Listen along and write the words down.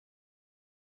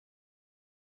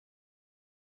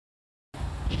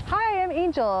Hi, I'm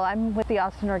Angel. I'm with the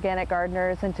Austin Organic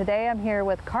Gardeners, and today I'm here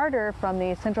with Carter from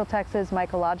the Central Texas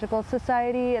Mycological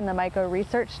Society and the Myco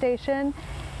Research Station.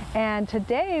 And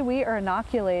today we are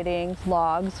inoculating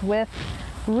logs with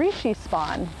reishi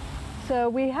spawn. So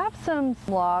we have some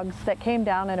logs that came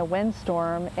down in a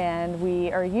windstorm, and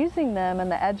we are using them on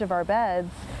the edge of our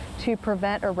beds to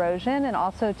prevent erosion and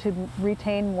also to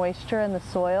retain moisture in the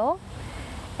soil.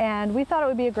 And we thought it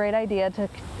would be a great idea to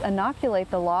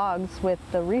inoculate the logs with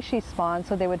the reishi spawn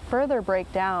so they would further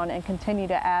break down and continue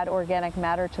to add organic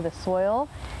matter to the soil,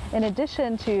 in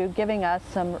addition to giving us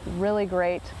some really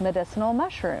great medicinal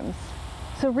mushrooms.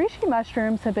 So reishi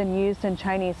mushrooms have been used in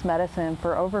Chinese medicine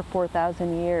for over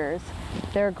 4,000 years.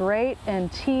 They're great in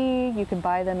tea. You can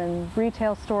buy them in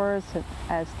retail stores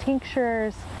as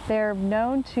tinctures. They're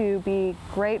known to be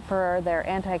great for their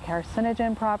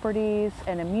anti-carcinogen properties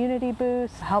and immunity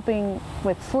boost, helping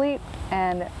with sleep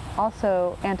and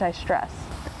also anti-stress.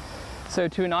 So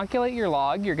to inoculate your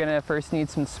log, you're gonna first need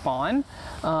some spawn.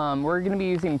 We're gonna be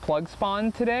using Plug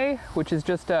Spawn today, which is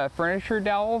just furniture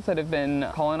dowels that have been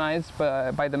colonized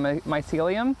by the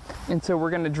mycelium. And so we're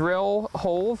gonna drill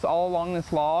holes all along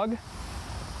this log,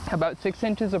 about 6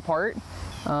 inches apart,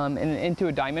 and into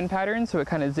a diamond pattern, so it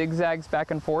kind of zigzags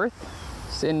back and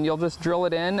forth. And you'll just drill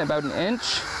it in about 1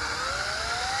 inch.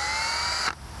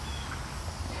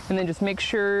 And then just make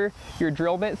sure your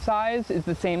drill bit size is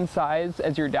the same size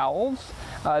as your dowels.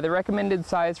 The recommended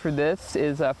size for this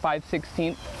is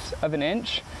 5/16 of an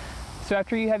inch. So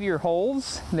after you have your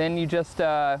holes, then you just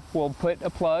will put a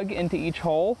plug into each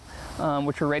hole,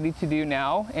 which we're ready to do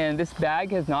now. And this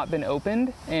bag has not been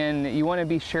opened, and you want to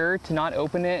be sure to not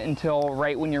open it until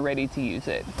right when you're ready to use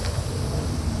it.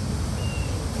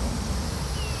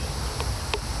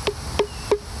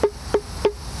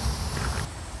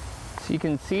 You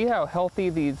can see how healthy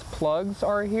these plugs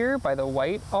are here by the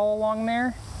white all along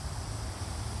there.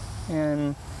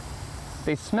 And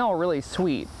they smell really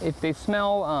sweet. If they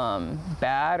smell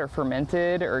bad or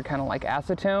fermented or kind of like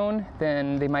acetone,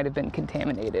 then they might have been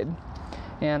contaminated.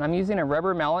 And I'm using a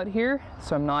rubber mallet here,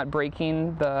 so I'm not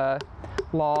breaking the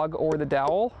log or the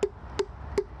dowel.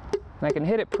 And I can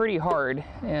hit it pretty hard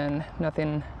and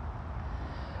nothing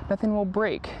will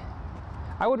break.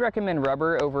 I would recommend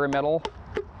rubber over a metal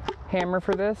hammer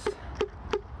for this.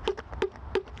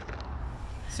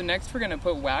 So next we're going to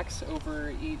put wax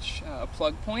over each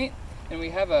plug point, and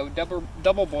we have a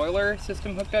double boiler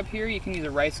system hooked up here. You can use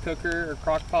a rice cooker or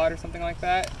crock pot or something like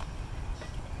that.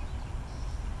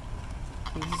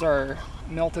 This is our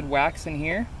melted wax in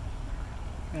here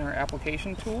and our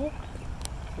application tool.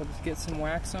 We'll just get some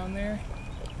wax on there.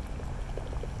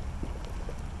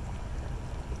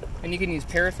 And you can use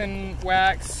paraffin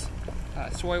wax,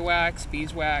 soy wax,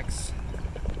 beeswax,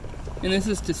 and this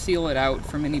is to seal it out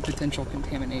from any potential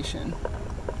contamination.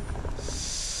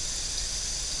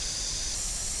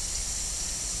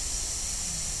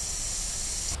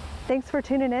 Thanks for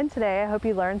tuning in today. I hope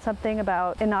you learned something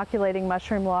about inoculating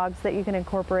mushroom logs that you can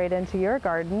incorporate into your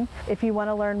garden. If you want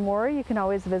to learn more, you can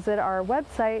always visit our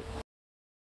website,